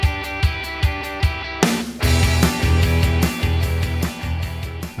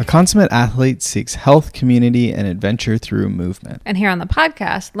Consummate Athlete seeks health, community, and adventure through movement. And here on the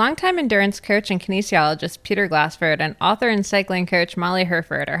podcast, longtime endurance coach and kinesiologist Peter Glassford and author and cycling coach Molly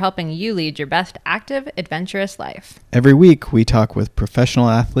Herford are helping you lead your best active, adventurous life. Every week, we talk with professional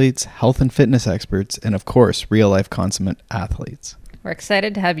athletes, health and fitness experts, and of course, real-life consummate athletes. We're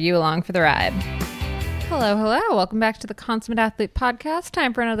excited to have you along for the ride. Hello, hello. Welcome back to the Consummate Athlete Podcast.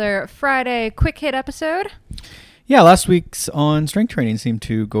 Time for another Friday quick hit episode. Yeah, last week's on strength training seemed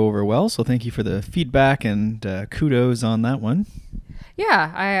to go over well, so thank you for the feedback and kudos on that one.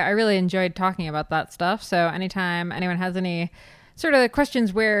 Yeah, I really enjoyed talking about that stuff. So anytime anyone has any sort of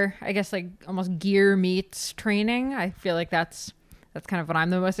questions where I guess like almost gear meets training, I feel like that's kind of what I'm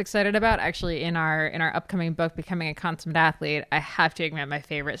the most excited about. Actually, in our upcoming book, Becoming a Consummate Athlete, I have to admit my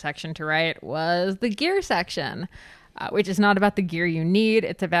favorite section to write was the gear section, which is not about the gear you need.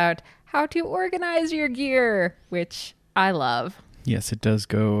 It's about how to organize your gear, which I love. Yes, it does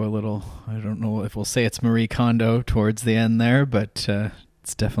go a little, I don't know if we'll say it's Marie Kondo towards the end there, but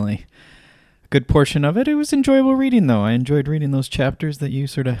it's definitely a good portion of it. It was enjoyable reading, though. I enjoyed reading those chapters that you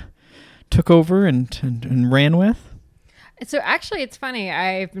sort of took over and ran with. So actually, it's funny.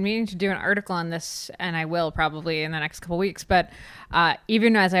 I've been meaning to do an article on this, and I will probably in the next couple weeks. But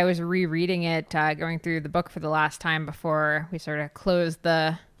even as I was rereading it, going through the book for the last time before we sort of closed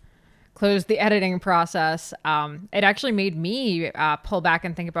the editing process, it actually made me pull back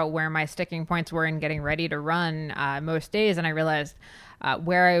and think about where my sticking points were in getting ready to run most days. And I realized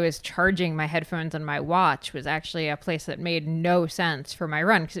where I was charging my headphones and my watch was actually a place that made no sense for my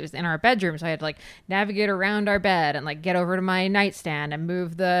run because it was in our bedroom. So I had to like navigate around our bed and like get over to my nightstand and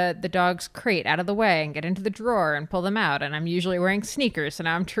move the dog's crate out of the way and get into the drawer and pull them out. And I'm usually wearing sneakers. So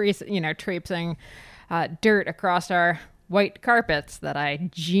now I'm traipsing dirt across our white carpets that I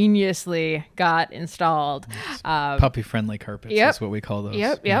geniusly got installed. Puppy-friendly carpets is what we call those.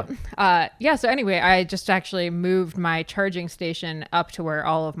 Yep. So anyway, I just actually moved my charging station up to where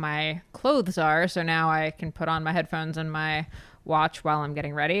all of my clothes are. So now I can put on my headphones and my watch while I'm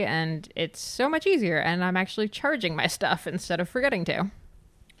getting ready. And it's so much easier. And I'm actually charging my stuff instead of forgetting to.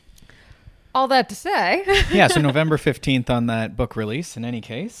 All that to say. Yeah, so November 15th on that book release in any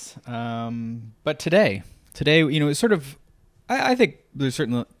case. But today, it's sort of, I think there's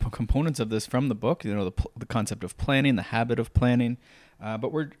certain components of this from the book, the concept of planning, the habit of planning.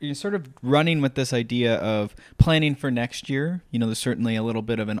 But we're sort of running with this idea of planning for next year. There's certainly a little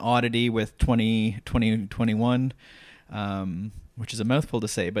bit of an oddity with 2021, which is a mouthful to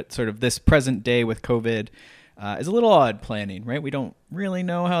say, but sort of this present day with COVID is a little odd planning, right? We don't really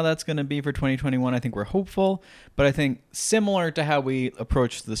know how that's going to be for 2021. I think we're hopeful, but I think similar to how we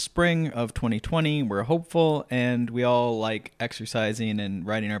approached the spring of 2020, we're hopeful, and we all like exercising and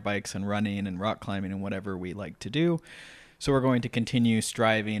riding our bikes and running and rock climbing and whatever we like to do. So we're going to continue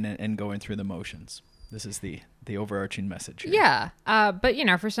striving and going through the motions. This is the overarching message here. Yeah. But,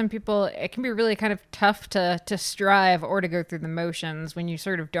 for some people, it can be really kind of tough to strive or to go through the motions when you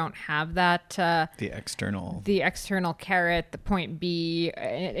sort of don't have that. The external carrot, the point B.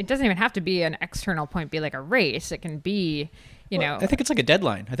 It doesn't even have to be an external point B like a race. It can be, I think it's like a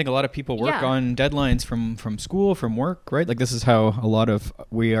deadline. I think a lot of people work on deadlines from school, from work, right? Like this is how a lot of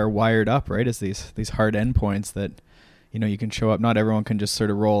we are wired up, right? Is these hard endpoints that, you can show up. Not everyone can just sort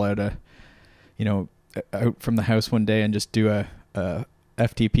of roll out out from the house one day and just do a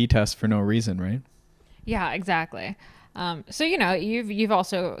FTP test for no reason, right? Yeah, exactly. So you've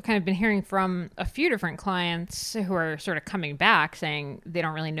also kind of been hearing from a few different clients who are sort of coming back saying they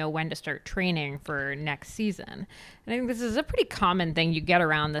don't really know when to start training for next season. And I think this is a pretty common thing you get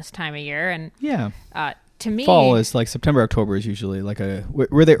around this time of year. And to me, fall is like September, October is usually like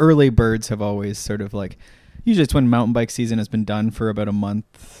where the early birds have always sort of like, usually it's when mountain bike season has been done for about a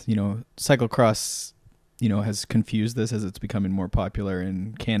month. Cyclocross, has confused this as it's becoming more popular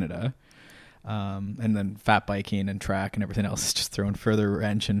in Canada. And then fat biking and track and everything else is just thrown further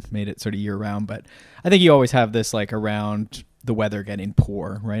wrench and made it sort of year round. But I think you always have this like around the weather getting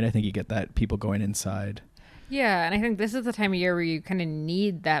poor, right? I think you get that people going inside. Yeah, and I think this is the time of year where you kind of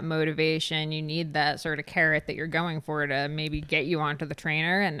need that motivation. You need that sort of carrot that you're going for to maybe get you onto the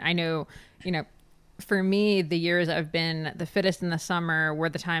trainer. And I know, for me, the years I've been the fittest in the summer were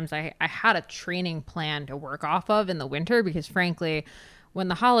the times I had a training plan to work off of in the winter because, frankly, when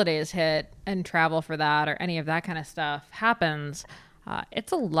the holidays hit and travel for that or any of that kind of stuff happens,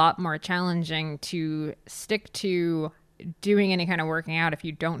 it's a lot more challenging to stick to doing any kind of working out if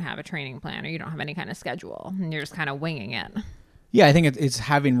you don't have a training plan or you don't have any kind of schedule and you're just kind of winging it. Yeah, I think it's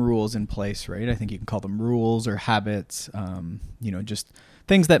having rules in place, right? I think you can call them rules or habits, just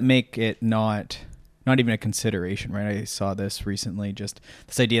things that make it not not even a consideration, right? I saw this recently, just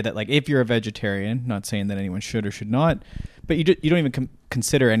this idea that like if you're a vegetarian, not saying that anyone should or should not, but you don't even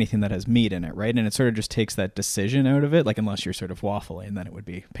consider anything that has meat in it, right? And it sort of just takes that decision out of it, like unless you're sort of waffling, then it would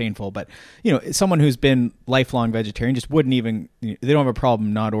be painful. But, you know, someone who's been lifelong vegetarian just wouldn't even, they don't have a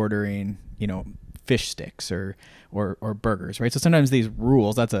problem not ordering, you know, fish sticks or burgers, right? So sometimes these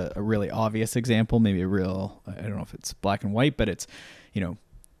rules, that's a really obvious example, maybe a real, I don't know if it's black and white, but it's, you know,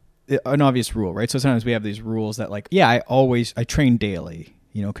 an obvious rule, right? So sometimes we have these rules that like, yeah, I train daily,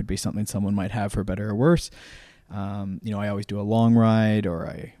 you know, could be something someone might have for better or worse. You know, I always do a long ride or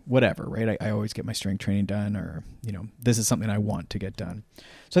whatever, right? I always get my strength training done, or, you know, this is something I want to get done.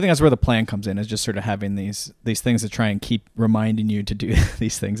 So I think that's where the plan comes in, is just sort of having these things to try and keep reminding you to do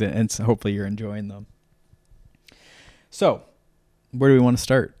these things, and so hopefully you're enjoying them. So where do we want to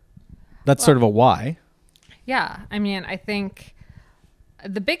start? That's sort of a why. Yeah. I mean, I think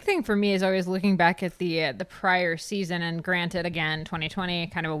the big thing for me is always looking back at the prior season, and granted, again, 2020,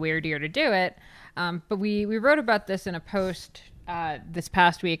 kind of a weird year to do it. But we wrote about this in a post this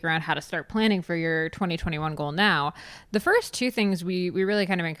past week around how to start planning for your 2021 goal now. The first two things we really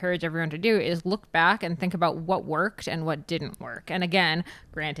kind of encourage everyone to do is look back and think about what worked and what didn't work. And again,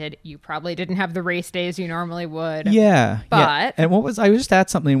 granted, you probably didn't have the race days you normally would. Yeah. But yeah. And I was just at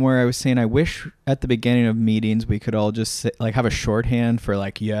something where I was saying, I wish at the beginning of meetings we could all just like have a shorthand for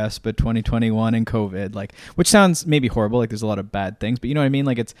like, yes, but 2021 and COVID, like, which sounds maybe horrible. Like there's a lot of bad things, but you know what I mean?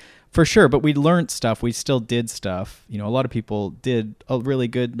 Like it's for sure, but we learned stuff. We still did stuff. You know, a lot of people did a really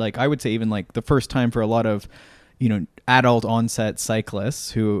good, like I would say even like the first time for a lot of, you know, adult onset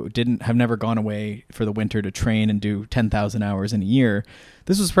cyclists who have never gone away for the winter to train and do 10,000 hours in a year.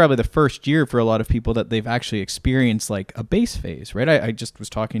 This was probably the first year for a lot of people that they've actually experienced like a base phase, right? I just was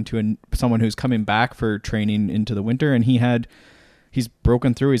talking to someone who's coming back for training into the winter, and he's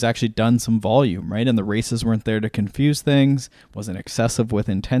broken through. He's actually done some volume, right? And the races weren't there to confuse things, wasn't excessive with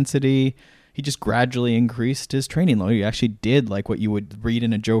intensity. He just gradually increased his training load. He actually did like what you would read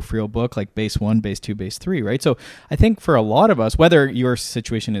in a Joe Friel book, like base 1, base 2, base 3, right? So I think for a lot of us, whether your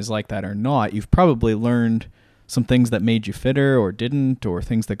situation is like that or not, you've probably learned some things that made you fitter or didn't, or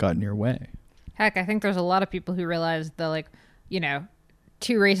things that got in your way. Heck, I think there's a lot of people who realize the, like, you know,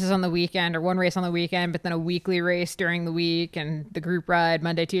 2 races on the weekend or 1 race on the weekend, but then a weekly race during the week and the group ride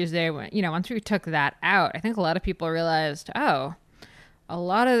Monday, Tuesday. You know, once we took that out, I think a lot of people realized, oh, a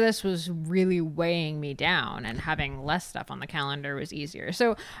lot of this was really weighing me down, and having less stuff on the calendar was easier.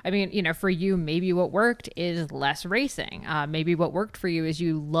 So, I mean, you know, for you, maybe what worked is less racing. Maybe what worked for you is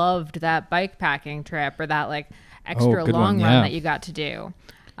you loved that bike packing trip, or that like extra long run that you got to do.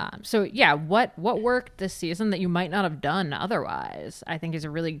 So yeah, what worked this season that you might not have done otherwise, I think is a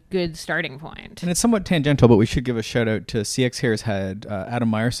really good starting point. And it's somewhat tangential, but we should give a shout out to CX Hairs had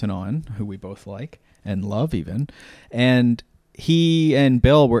Adam Meyerson on, who we both like and love even. And he and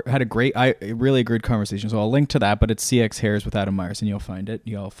Bill had a really good conversation. So I'll link to that, but it's CX Hairs with Adam Meyerson. You'll find it.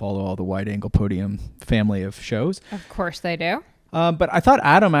 You'll follow all the Wide Angle Podium family of shows. Of course they do. But I thought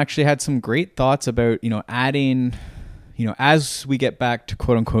Adam actually had some great thoughts about, you know, adding, you know, as we get back to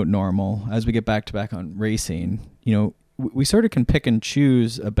quote unquote normal, as we get back on racing, you know, we sort of can pick and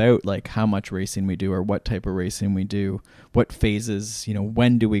choose about like how much racing we do, or what type of racing we do, what phases, you know,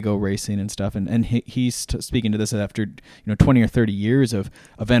 when do we go racing and stuff. And he's speaking to this after, you know, 20 or 30 years of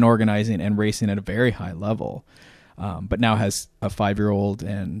event organizing and racing at a very high level. But now has a 5-year-old,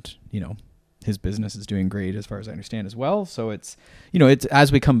 and, you know, his business is doing great as far as I understand as well. So it's, you know, it's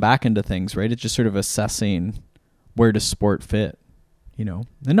as we come back into things, right? It's just sort of assessing where does sport fit, you know,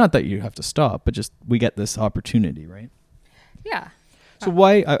 and not that you have to stop, but just we get this opportunity, right? Yeah. So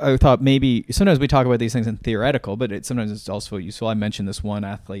why I thought maybe sometimes we talk about these things in theoretical, but sometimes it's also useful. I mentioned this one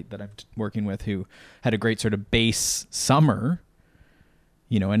athlete that I'm working with who had a great sort of base summer,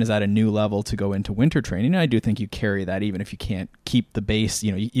 you know, and is at a new level to go into winter training. And I do think you carry that even if you can't keep the base,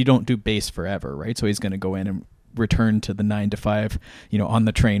 you know, you don't do base forever, right? So he's going to go in and return to the 9 to 5, you know, on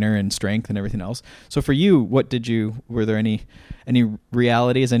the trainer and strength and everything else. So for you, were there any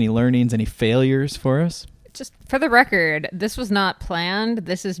realities, any learnings, any failures for us? Just for the record, this was not planned.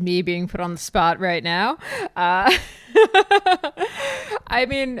 This is me being put on the spot right now. I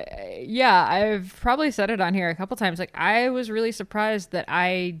mean, yeah, I've probably said it on here a couple times. Like, I was really surprised that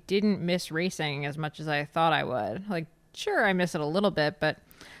I didn't miss racing as much as I thought I would. Like, sure, I miss it a little bit, but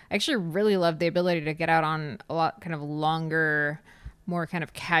I actually really love the ability to get out on a lot kind of longer, more kind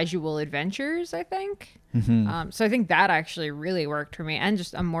of casual adventures, I think. Mm-hmm. So I think that actually really worked for me, and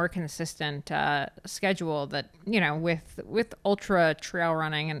just a more consistent schedule that, you know, with ultra trail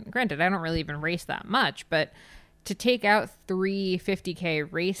running, and granted, I don't really even race that much, but to take out 3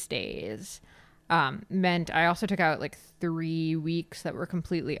 50K race days meant I also took out like 3 weeks that were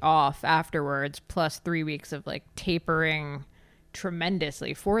completely off afterwards, plus 3 weeks of like tapering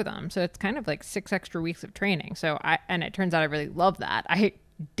tremendously for them. So it's kind of like 6 extra weeks of training. And it turns out I really love that. I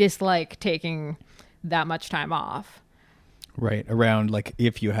dislike taking that much time off. Right. Around like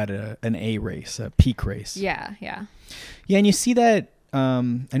if you had an A race, a peak race. Yeah. Yeah. And you see that, I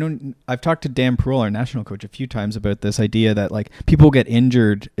know I've talked to Dan Perul, our national coach, a few times about this idea that like people get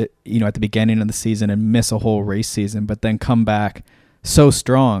injured, at the beginning of the season and miss a whole race season, but then come back so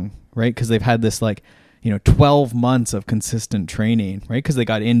strong, right? Because they've had this like, 12 months of consistent training, right? Because they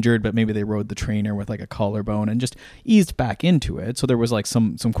got injured, but maybe they rode the trainer with like a collarbone and just eased back into it. So there was like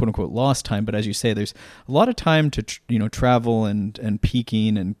some quote unquote lost time. But as you say, there's a lot of time to, travel and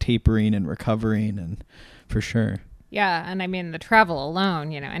peaking and tapering and recovering, and for sure. Yeah. And I mean, the travel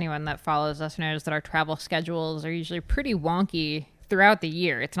alone, anyone that follows us knows that our travel schedules are usually pretty wonky throughout the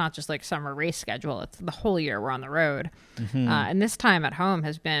year. It's not just like summer race schedule. It's the whole year we're on the road. Mm-hmm. And this time at home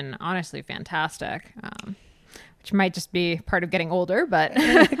has been honestly fantastic, which might just be part of getting older. But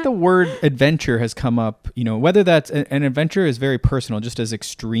I think the word adventure has come up, whether that's an adventure is very personal, just as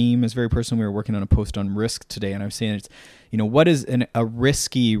extreme is very personal. We were working on a post on risk today, and I was saying it's, what is a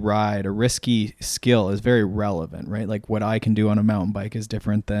risky ride, a risky skill is very relevant, right? Like what I can do on a mountain bike is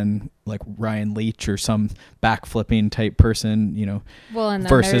different than like Ryan Leach or some backflipping type person, and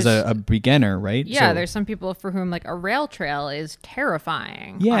versus a beginner, right? Yeah, so, there's some people for whom like a rail trail is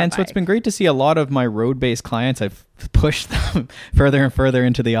terrifying. Yeah, and so it's been great to see a lot of my road-based clients. I've pushed them further and further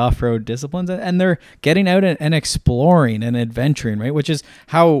into the off-road disciplines, and they're getting out and exploring and adventuring, right? Which is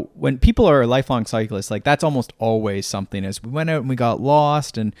how, when people are lifelong cyclists, like that's almost always something. As we went out and we got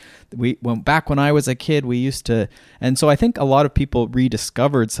lost, and we went back when I was a kid, we used to, and so I think a lot of people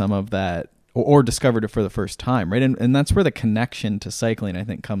rediscovered some of that, or discovered it for the first time, right? And that's where the connection to cycling, I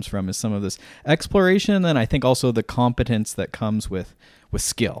think, comes from, is some of this exploration, and then I think also the competence that comes with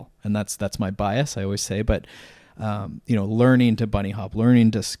skill, and that's my bias, I always say, but learning to bunny hop,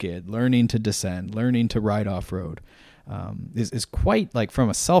 learning to skid, learning to descend, learning to ride off road, is quite, like, from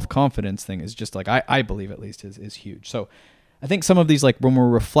a self-confidence thing, is just like, I believe at least is huge. So I think some of these, like when we're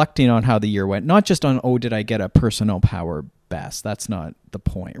reflecting on how the year went, not just on, did I get a personal power best? That's not the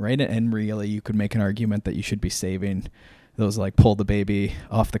point, right? And really you could make an argument that you should be saving those, like, pull the baby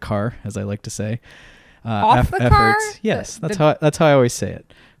off the car, as I like to say. Off the car? Yes, that's how I always say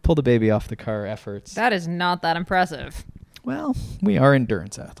it. Pull the baby off the car efforts. That is not that impressive. Well, we are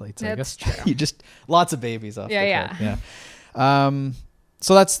endurance athletes, I guess. True. You just, lots of babies off the car. Yeah.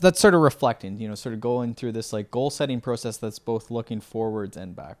 So that's sort of reflecting, sort of going through this like goal setting process that's both looking forwards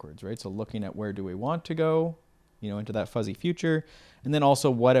and backwards, right? So looking at where do we want to go, into that fuzzy future, and then also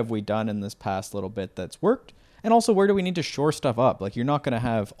what have we done in this past little bit that's worked, and also where do we need to shore stuff up? Like, you're not going to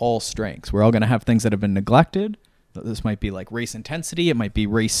have all strengths. We're all going to have things that have been neglected. This might be like race intensity. It might be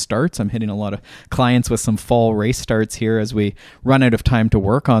race starts. I'm hitting a lot of clients with some fall race starts here as we run out of time to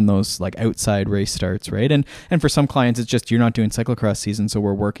work on those like outside race starts, right? And for some clients, it's just you're not doing cyclocross season, so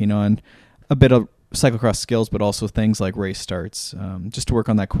we're working on a bit of cyclocross skills, but also things like race starts, just to work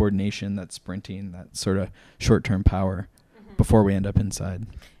on that coordination, that sprinting, that sort of short-term power before we end up inside.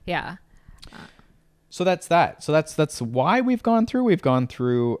 Yeah. So that's that. So that's why we've gone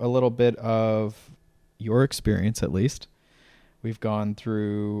through a little bit of your experience, at least. We've gone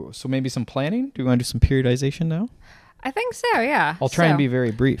through, so maybe some planning. Do you want to do some periodization now? I think so, yeah. I'll try and be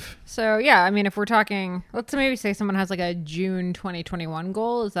very brief. So, yeah, I mean, if we're talking, let's maybe say someone has like a June 2021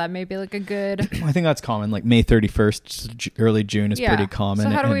 goal. Is that maybe like a good... I think that's common. Like May 31st, early June is pretty common.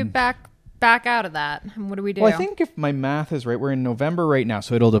 So how do we back out of that? And what do we do? Well, I think if my math is right, we're in November right now,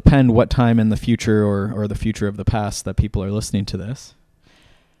 so it'll depend what time in the future or the future of the past that people are listening to this.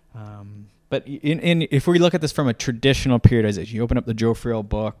 But if we look at this from a traditional periodization, you open up the Joe Friel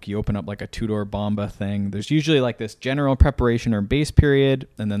book, you open up like a Tudor Bomba thing, there's usually like this general preparation or base period,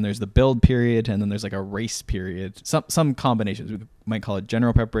 and then there's the build period, and then there's like a race period. Some combinations. We might call it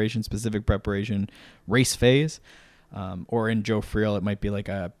general preparation, specific preparation, race phase. Or in Joe Friel, it might be like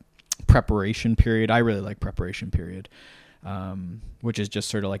a preparation period. I really like preparation period. Which is just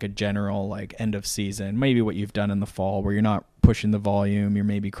sort of like a general like end of season, maybe what you've done in the fall where you're not pushing the volume, you're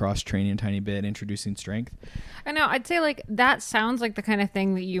maybe cross training a tiny bit, introducing strength. I know, I'd say like that sounds like the kind of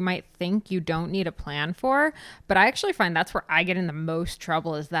thing that you might think you don't need a plan for, but I actually find that's where I get in the most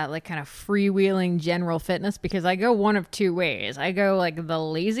trouble, is that like kind of freewheeling general fitness, because I go one of two ways. I go like the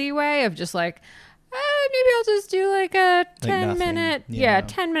lazy way of just like, maybe I'll just do like a 10-minute,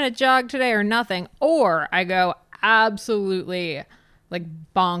 10-minute jog today or nothing. Or I go absolutely like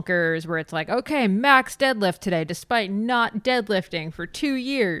bonkers where it's like, okay, max deadlift today despite not deadlifting for 2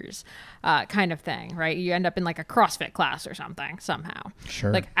 years, kind of thing, right? You end up in like a CrossFit class or something somehow.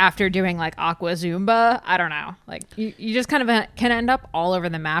 Sure. Like after doing like aqua Zumba, I don't know. Like you just kind of can end up all over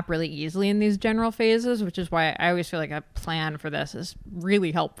the map really easily in these general phases, which is why I always feel like a plan for this is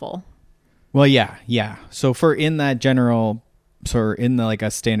really helpful. Well, yeah. So for in that general, so in the like a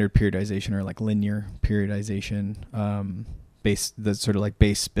standard periodization or like linear periodization, the sort of like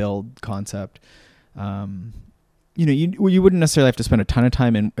base build concept, you wouldn't necessarily have to spend a ton of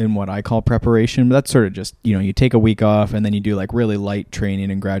time in what I call preparation, but that's sort of just, you take a week off and then you do like really light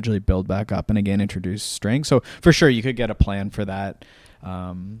training and gradually build back up and again, introduce strength. So for sure you could get a plan for that.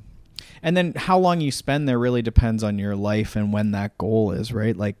 And then how long you spend there really depends on your life and when that goal is,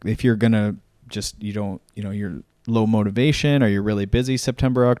 right? Like if you're going to you're low motivation or you're really busy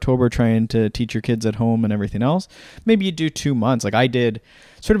September, October trying to teach your kids at home and everything else, maybe you do 2 months. Like I did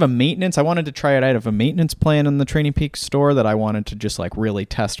sort of a maintenance. I wanted to try it out of a maintenance plan in the Training Peaks store that I wanted to just like really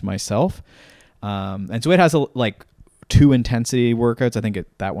test myself. And so it has like 2 intensity workouts. I think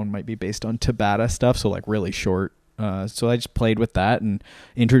that one might be based on Tabata stuff. So like really short. So I just played with that and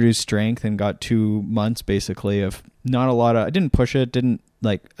introduced strength and got 2 months basically of not a lot of, I didn't push it,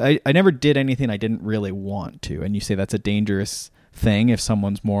 I never did anything I didn't really want to. And you say that's a dangerous thing if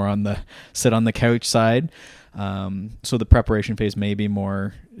someone's more on the sit on the couch side. So the preparation phase may be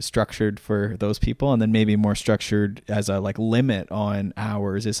more structured for those people, and then maybe more structured as a like limit on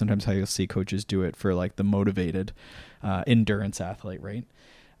hours is sometimes how you'll see coaches do it for like the motivated endurance athlete, right?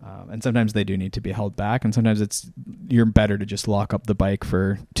 And sometimes they do need to be held back, and sometimes you're better to just lock up the bike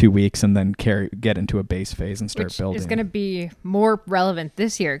for 2 weeks and then get into a base phase and start building. It's going to be more relevant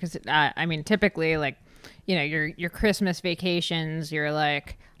this year because typically like your Christmas vacations, your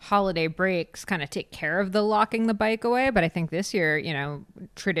like holiday breaks kind of take care of the locking the bike away. But I think this year,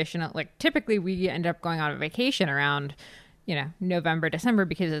 traditional, like typically we end up going on a vacation around November, December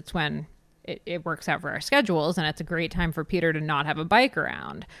because it's when it works out for our schedules, and it's a great time for Peter to not have a bike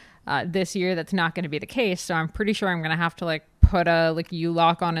around. This year, that's not going to be the case, so I'm pretty sure I'm going to have to like put a like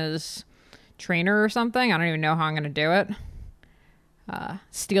U-lock on his trainer or something. I don't even know how I'm going to do it.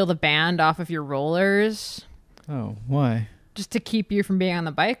 Steal the band off of your rollers. Oh, why? Just to keep you from being on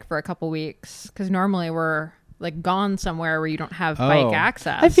the bike for a couple weeks, because normally we're like gone somewhere where you don't have bike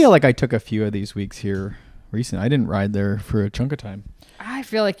access. I feel like I took a few of these weeks here recently. I didn't ride there for a chunk of time. I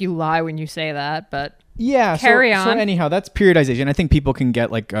feel like you lie when you say that, but yeah. Carry on. So anyhow, that's periodization. I think people can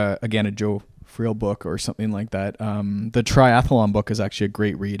get like again a Joe Friel book or something like that. The triathlon book is actually a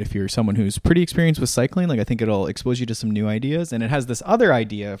great read if you're someone who's pretty experienced with cycling. Like I think it'll expose you to some new ideas, and it has this other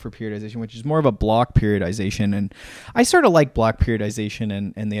idea for periodization, which is more of a block periodization. And I sort of like block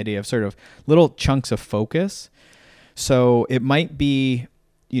periodization and the idea of sort of little chunks of focus. So it might be,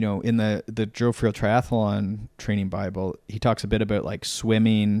 in the Joe Friel Triathlon Training Bible, he talks a bit about like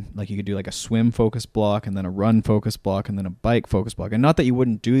swimming, like you could do like a swim focus block and then a run focus block and then a bike focus block. And not that you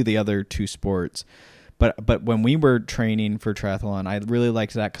wouldn't do the other 2 sports, but when we were training for triathlon, I really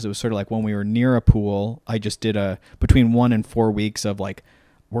liked that because it was sort of like when we were near a pool, I just did between 1 and 4 weeks of like,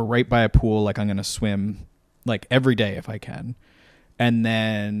 we're right by a pool, like I'm going to swim like every day if I can. And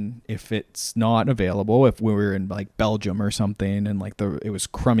then if it's not available, if we were in like Belgium or something and like it was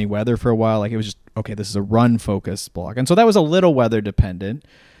crummy weather for a while, like it was just, okay, this is a run focus block. And so that was a little weather dependent,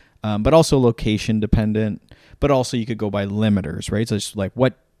 but also location dependent, but also you could go by limiters, right? So it's like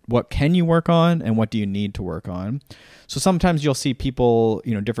what can you work on and what do you need to work on? So sometimes you'll see people,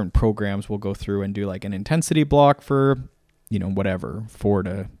 different programs will go through and do like an intensity block for, whatever, 4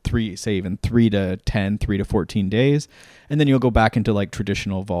 to 3, say even 3 to 10, 3 to 14 days. And then you'll go back into like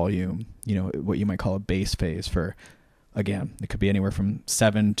traditional volume, what you might call a base phase for, again, it could be anywhere from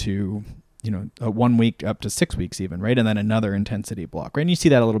 7 to, 1 week up to 6 weeks even, right? And then another intensity block, right? And you see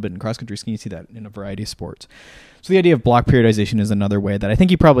that a little bit in cross-country skiing, you see that in a variety of sports. So the idea of block periodization is another way that I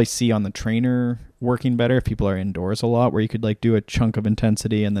think you probably see on the trainer working better if people are indoors a lot, where you could like do a chunk of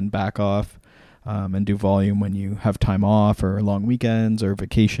intensity and then back off. And do volume when you have time off or long weekends or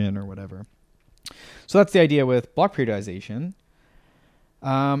vacation or whatever. So that's the idea with block periodization.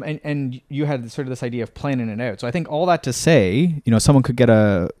 And you had sort of this idea of planning it out. So I think all that to say, someone could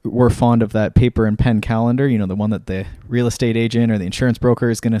we're fond of that paper and pen calendar, the one that the real estate agent or the insurance broker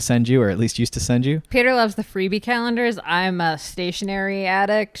is going to send you, or at least used to send you. Peter loves the freebie calendars. I'm a stationery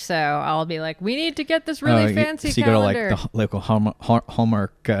addict, so I'll be like, we need to get this really fancy calendar. So you go to like the local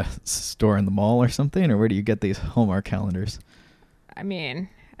Hallmark store in the mall or something, or where do you get these Hallmark calendars? I mean,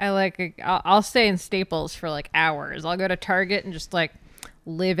 I'll stay in Staples for like hours. I'll go to Target and just like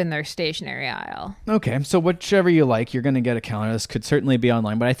live in their stationary aisle. Okay, so whichever you like, you're going to get a calendar. This could certainly be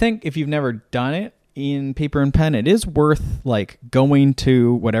online, but I think if you've never done it in paper and pen, it is worth like going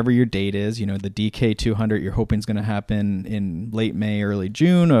to whatever your date is. You know, the DK 200 you're hoping is going to happen in late May, early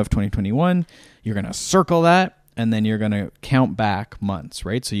June of 2021. You're going to circle that, and then you're going to count back months,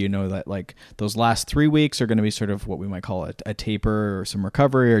 right? So you know that like those last 3 weeks are going to be sort of what we might call a taper or some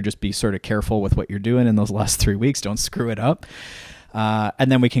recovery, or just be sort of careful with what you're doing in those last 3 weeks. Don't screw it up. And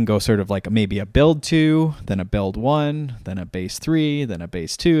then we can go sort of like maybe a build 2, then a build 1, then a base 3, then a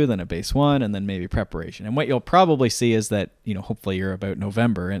base 2, then a base 1, and then maybe preparation. And what you'll probably see is that, you know, hopefully you're about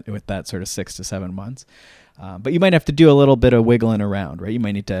November with that sort of 6 to 7 months. But you might have to do a little bit of wiggling around, right? You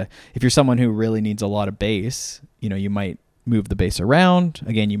might need to, if you're someone who really needs a lot of base, you know, you might move the base around.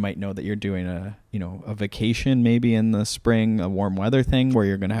 Again, you might know that you're doing a vacation maybe in the spring, a warm weather thing where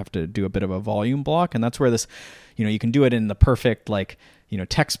you're going to have to do a bit of a volume block. And that's where this, you know, you can do it in the perfect, like, you know,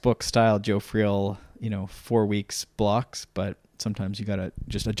 textbook style Joe Friel, 4 weeks blocks, but sometimes you got to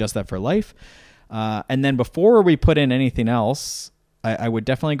just adjust that for life. And then before we put in anything else, I would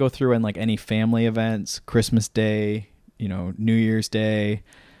definitely go through and like any family events, Christmas Day, New Year's Day,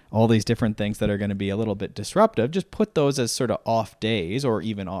 all these different things that are going to be a little bit disruptive. Just put those as sort of off days or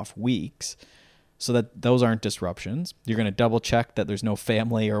even off weeks so that those aren't disruptions. You're going to double check that there's no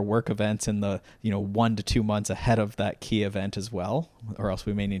family or work events in the 1 to 2 months ahead of that key event as well, or else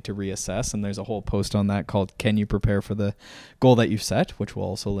we may need to reassess. And there's a whole post on that called Can You Prepare for the Goal That You've Set, which we'll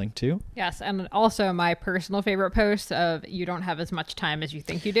also link to. Yes, and also my personal favorite post of you don't have as much time as you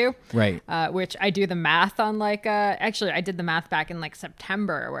think you do. Right. Which I do the math on actually I did the math back in like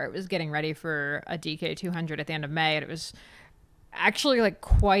September where it was getting ready for a DK 200 at the end of May, and it was actually like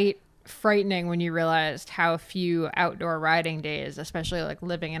quite frightening when you realized how few outdoor riding days, especially like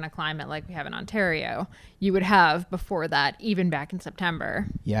living in a climate like we have in Ontario, you would have before that, even back in September.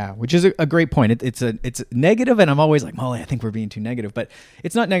 Yeah, which is a great point. It's negative, and I'm always like, Molly, I think we're being too negative, but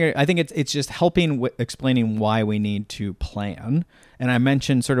it's not negative. I think it's just helping explaining why we need to plan. And I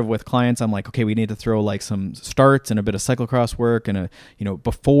mentioned sort of with clients, I'm like, okay, we need to throw like some starts and a bit of cyclocross work, and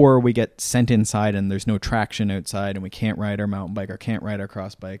before we get sent inside and there's no traction outside and we can't ride our mountain bike or can't ride our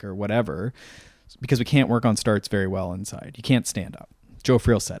cross bike or whatever, because we can't work on starts very well inside. You can't stand up. Joe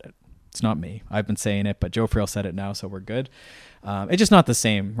Friel said it. It's not me. I've been saying it, but Joe Friel said it now, so we're good. It's just not the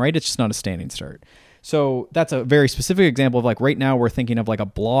same, right? It's just not a standing start. So that's a very specific example of like right now we're thinking of like a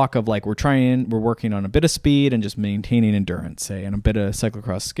block of like we're working on a bit of speed and just maintaining endurance, say, and a bit of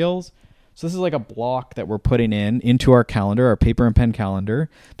cyclocross skills. So this is like a block that we're putting into our calendar, our paper and pen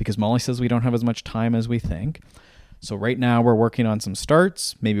calendar, because Molly says we don't have as much time as we think. So right now we're working on some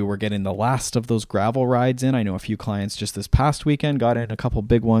starts. Maybe we're getting the last of those gravel rides in. I know a few clients just this past weekend got in a couple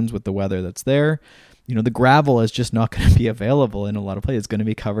big ones with the weather that's there. The gravel is just not going to be available in a lot of places. It's going to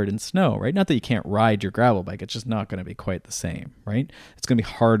be covered in snow, right? Not that you can't ride your gravel bike. It's just not going to be quite the same, right? It's going to be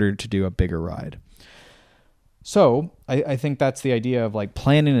harder to do a bigger ride. So I think that's the idea of like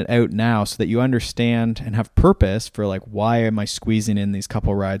planning it out now so that you understand and have purpose for like, why am I squeezing in these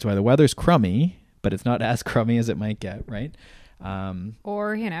couple rides? Why the weather's crummy, but it's not as crummy as it might get, right?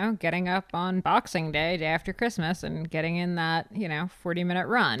 Or, getting up on Boxing Day after Christmas and getting in that, 40-minute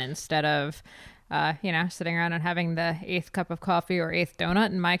run instead of, sitting around and having the 8th cup of coffee or 8th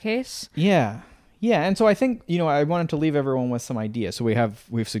donut in my case. Yeah. Yeah. And so I think, I wanted to leave everyone with some ideas. So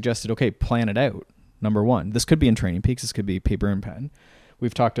we've suggested, okay, plan it out. Number one, this could be in Training Peaks. This could be paper and pen.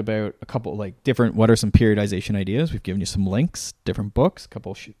 We've talked about a couple like different, what are some periodization ideas? We've given you some links, different books, a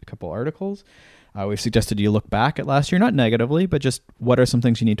couple articles. We've suggested you look back at last year, not negatively, but just what are some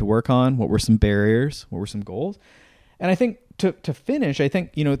things you need to work on? What were some barriers? What were some goals? And I think to finish, I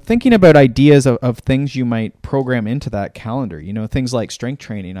think, thinking about ideas of things you might program into that calendar, things like strength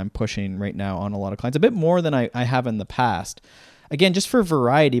training, I'm pushing right now on a lot of clients, a bit more than I have in the past. Again, just for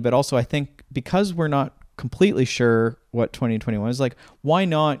variety, but also I think because we're not completely sure what 2021 is like, why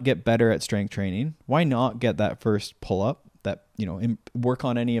not get better at strength training? Why not get that first pull-up? That, work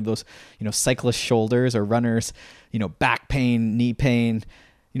on any of those, cyclist shoulders or runners, back pain, knee pain,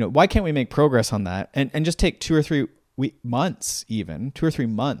 why can't we make progress on that and just take 2 or 3 months, even 2 or 3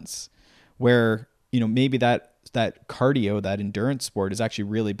 months where, maybe that cardio, that endurance sport is actually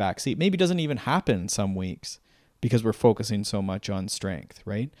really backseat. Maybe it doesn't even happen some weeks because we're focusing so much on strength.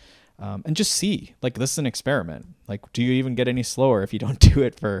 Right. And just see, like, this is an experiment. Like, do you even get any slower if you don't do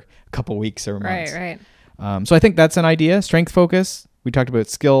it for a couple weeks or months? Right. So I think that's an idea. Strength focus. We talked about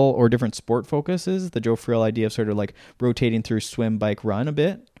skill or different sport focuses. The Joe Friel idea of sort of like rotating through swim, bike, run a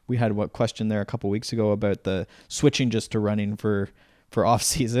bit. We had a question there a couple of weeks ago about the switching just to running for off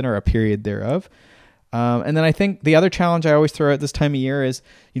season or a period thereof. And then I think the other challenge I always throw out this time of year is,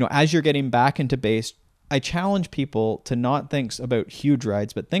 as you're getting back into base, I challenge people to not think about huge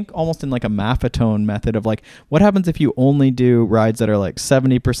rides, but think almost in like a Maffetone method of like, what happens if you only do rides that are like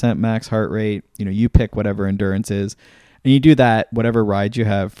 70% max heart rate? You pick whatever endurance is, and you do that, whatever ride you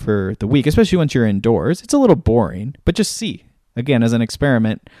have for the week, especially once you're indoors. It's a little boring, but just see. Again, as an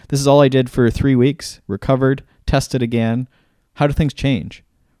experiment, this is all I did for 3 weeks, recovered, tested again. How do things change?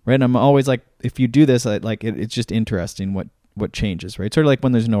 Right? And I'm always like, if you do this, it's just interesting what changes, right? Sort of like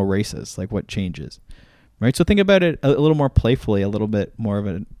when there's no races, like what changes. Right. So think about it a little more playfully, a little bit more of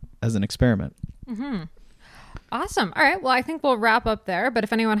it as an experiment. Mm-hmm. Awesome. All right. Well, I think we'll wrap up there. But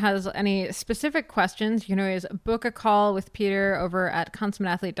if anyone has any specific questions, you can always book a call with Peter over at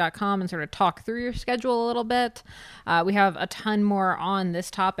consummateathlete.com and sort of talk through your schedule a little bit. We have a ton more on this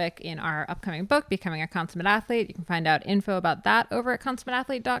topic in our upcoming book, Becoming a Consummate Athlete. You can find out info about that over at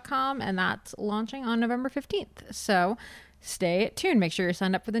consummateathlete.com, and that's launching on November 15th. So stay tuned. Make sure you're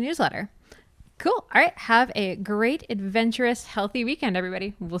signed up for the newsletter. Cool. All right. Have a great, adventurous, healthy weekend,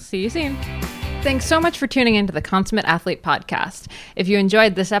 everybody. We'll see you soon. Thanks so much for tuning into the Consummate Athlete podcast. If you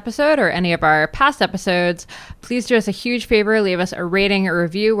enjoyed this episode or any of our past episodes, please do us a huge favor. Leave us a rating or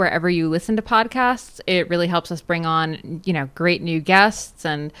review wherever you listen to podcasts. It really helps us bring on, great new guests.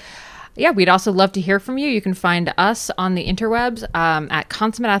 And yeah, we'd also love to hear from you. You can find us on the interwebs at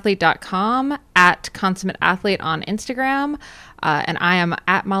consummateathlete.com, at consummateathlete on Instagram. And I am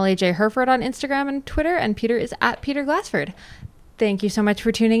at Molly J. Herford on Instagram and Twitter, and Peter is at Peter Glassford. Thank you so much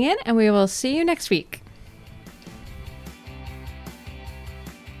for tuning in, and we will see you next week.